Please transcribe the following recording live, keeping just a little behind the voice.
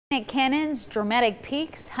Canyons, dramatic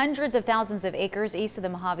peaks, hundreds of thousands of acres east of the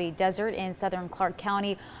Mojave Desert in southern Clark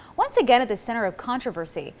County, once again at the center of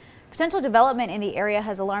controversy. Potential development in the area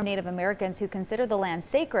has alarmed Native Americans who consider the land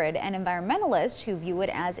sacred and environmentalists who view it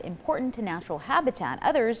as important to natural habitat.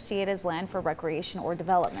 Others see it as land for recreation or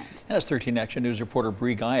development. As 13 Action News reporter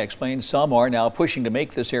Bree Guy explains, some are now pushing to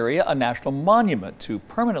make this area a national monument to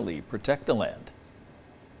permanently protect the land.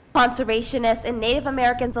 Conservationists and Native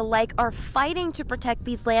Americans alike are fighting to protect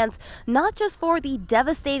these lands, not just for the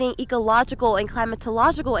devastating ecological and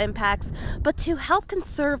climatological impacts, but to help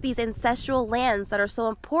conserve these ancestral lands that are so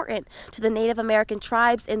important to the Native American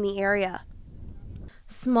tribes in the area.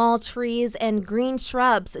 Small trees and green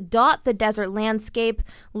shrubs dot the desert landscape,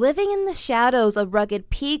 living in the shadows of rugged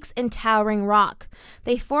peaks and towering rock.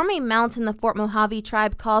 They form a mountain the Fort Mojave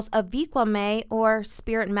tribe calls Avikwame, or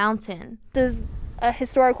Spirit Mountain. There's a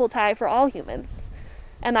historical tie for all humans,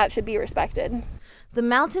 and that should be respected. The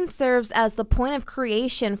mountain serves as the point of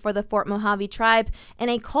creation for the Fort Mojave tribe and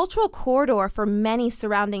a cultural corridor for many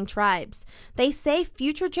surrounding tribes. They say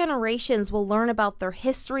future generations will learn about their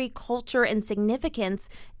history, culture, and significance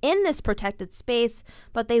in this protected space,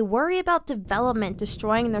 but they worry about development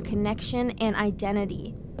destroying their connection and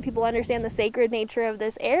identity. People understand the sacred nature of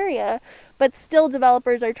this area, but still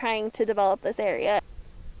developers are trying to develop this area.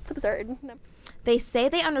 It's absurd. They say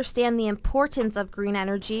they understand the importance of green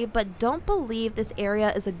energy, but don't believe this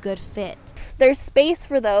area is a good fit. There's space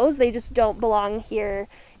for those, they just don't belong here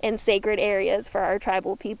in sacred areas for our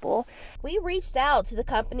tribal people. We reached out to the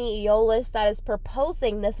company Aeolus that is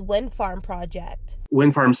proposing this wind farm project.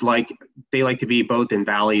 Wind farms they like to be both in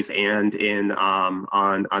valleys and in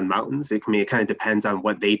on mountains. It kind of depends on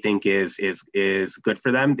what they think is good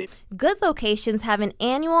for them. Good locations have an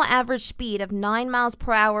annual average speed of 9 miles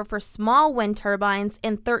per hour for small wind turbines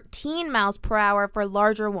and 13 miles per hour for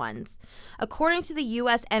larger ones. According to the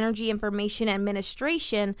U.S. Energy Information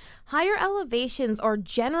Administration, higher elevations are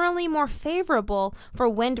generally more favorable for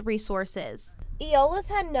wind resources. Aeolus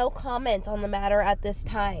had no comment on the matter at this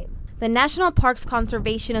time. The National Parks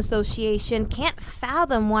Conservation Association can't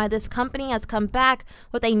fathom why this company has come back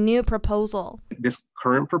with a new proposal. This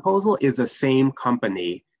current proposal is the same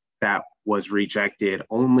company that was rejected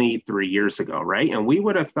only 3 years ago, right? And we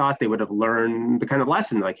would have thought they would have learned the kind of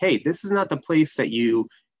lesson like, hey, this is not the place that you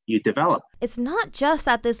develop. It's not just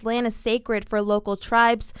that this land is sacred for local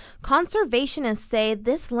tribes. Conservationists say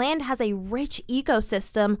this land has a rich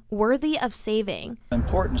ecosystem worthy of saving. An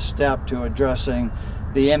important step to addressing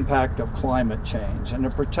the impact of climate change and the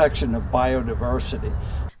protection of biodiversity.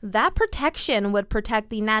 That protection would protect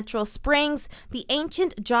the natural springs, the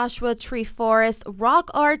ancient Joshua Tree Forest,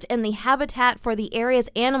 rock art, and the habitat for the area's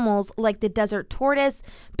animals like the desert tortoise,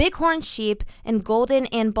 bighorn sheep, and golden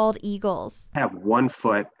and bald eagles. Have 1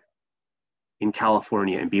 foot in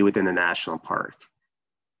California and be within the national park,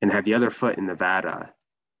 and have the other foot in Nevada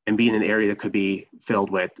and be in an area that could be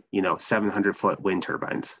filled with 700-foot wind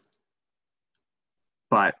turbines.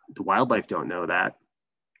 But the wildlife don't know that,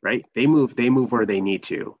 right? They move where they need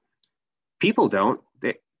to. People don't.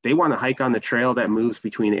 They want to hike on the trail that moves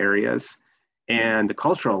between areas, and the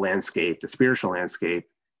cultural landscape, the spiritual landscape,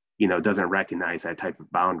 doesn't recognize that type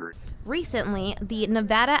of boundary. Recently, the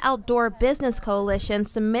Nevada Outdoor Business Coalition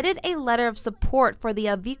submitted a letter of support for the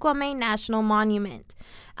Avikwame National Monument.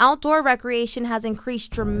 Outdoor recreation has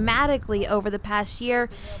increased dramatically over the past year,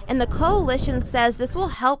 and the coalition says this will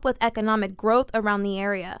help with economic growth around the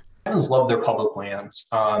area. Americans love their public lands.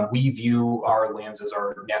 We view our lands as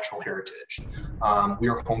our natural heritage. We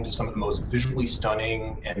are home to some of the most visually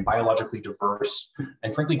stunning and biologically diverse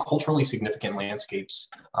and frankly culturally significant landscapes.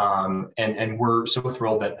 And we're so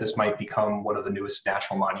thrilled that this might become one of the newest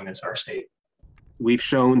national monuments in our state. We've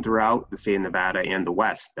shown throughout the state of Nevada and the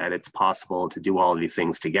West that it's possible to do all of these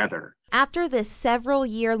things together. After this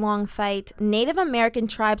several-year-long fight, Native American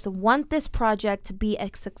tribes want this project to be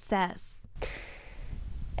a success.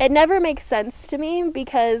 It never makes sense to me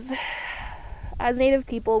because as Native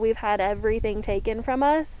people, we've had everything taken from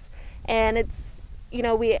us, and it's,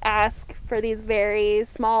 we ask for these very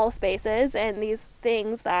small spaces and these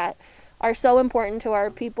things that are so important to our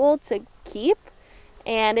people to keep,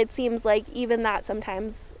 and it seems like even that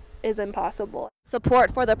sometimes is impossible.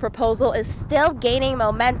 Support for the proposal is still gaining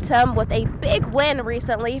momentum with a big win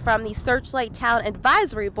recently from the Searchlight Town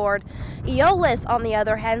Advisory Board. Aeolus, on the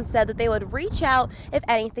other hand, said that they would reach out if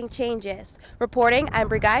anything changes. Reporting, I'm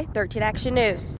Bree Guy, 13 Action News.